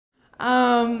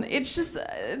It's just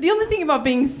the only thing about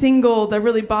being single that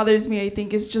really bothers me, I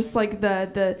think, is just like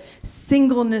the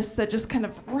singleness that just kind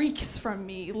of reeks from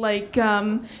me. Like,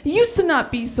 it used to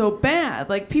not be so bad.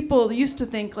 Like, people used to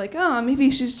think like, oh, maybe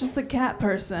she's just a cat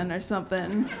person or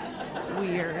something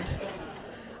weird.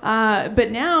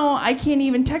 But now I can't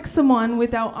even text someone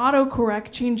without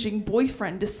autocorrect changing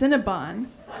boyfriend to Cinnabon.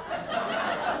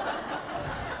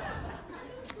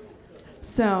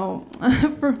 So,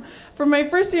 for my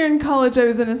first year in college, I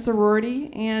was in a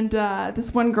sorority, and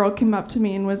this one girl came up to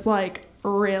me and was like,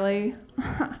 "Really?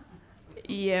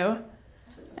 You?"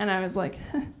 And I was like,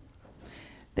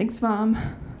 "Thanks, Mom."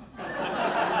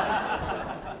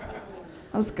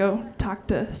 Let's go talk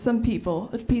to some people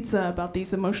at pizza about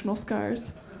these emotional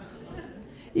scars.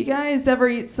 You guys ever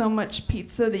eat so much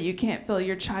pizza that you can't feel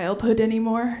your childhood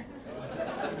anymore?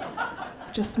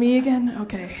 Just me again?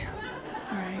 Okay.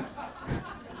 All right.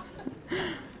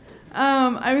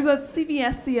 I was at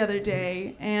CVS the other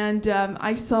day, and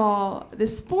I saw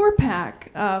this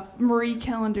 4-pack of Marie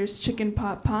Callender's chicken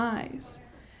pot pies.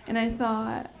 And I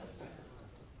thought,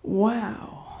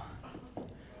 wow,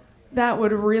 that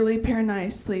would really pair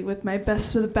nicely with my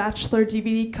Best of the Bachelor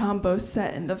DVD combo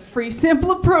set and the free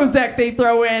sample of Prozac they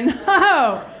throw in.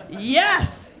 Oh,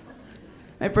 yes!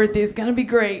 My birthday's gonna be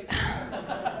great.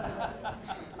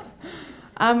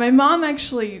 My mom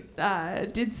actually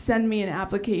did send me an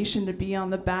application to be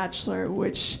on The Bachelor,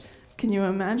 which, can you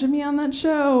imagine me on that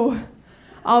show?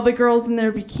 All the girls in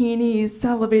their bikinis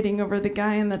salivating over the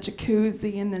guy in the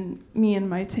jacuzzi, and then me in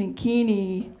my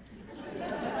tankini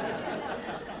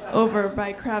over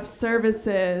by craft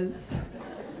services,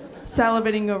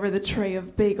 salivating over the tray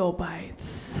of bagel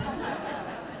bites.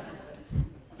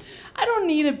 I don't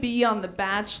need to be on The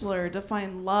Bachelor to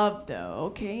find love, though,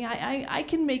 okay? I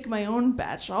can make my own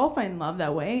Bachelor. I'll find love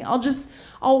that way. I'll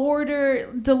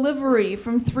order delivery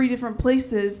from 3 different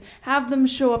places, have them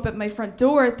show up at my front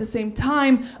door at the same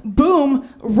time. Boom,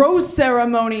 rose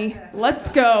ceremony. Let's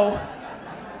go.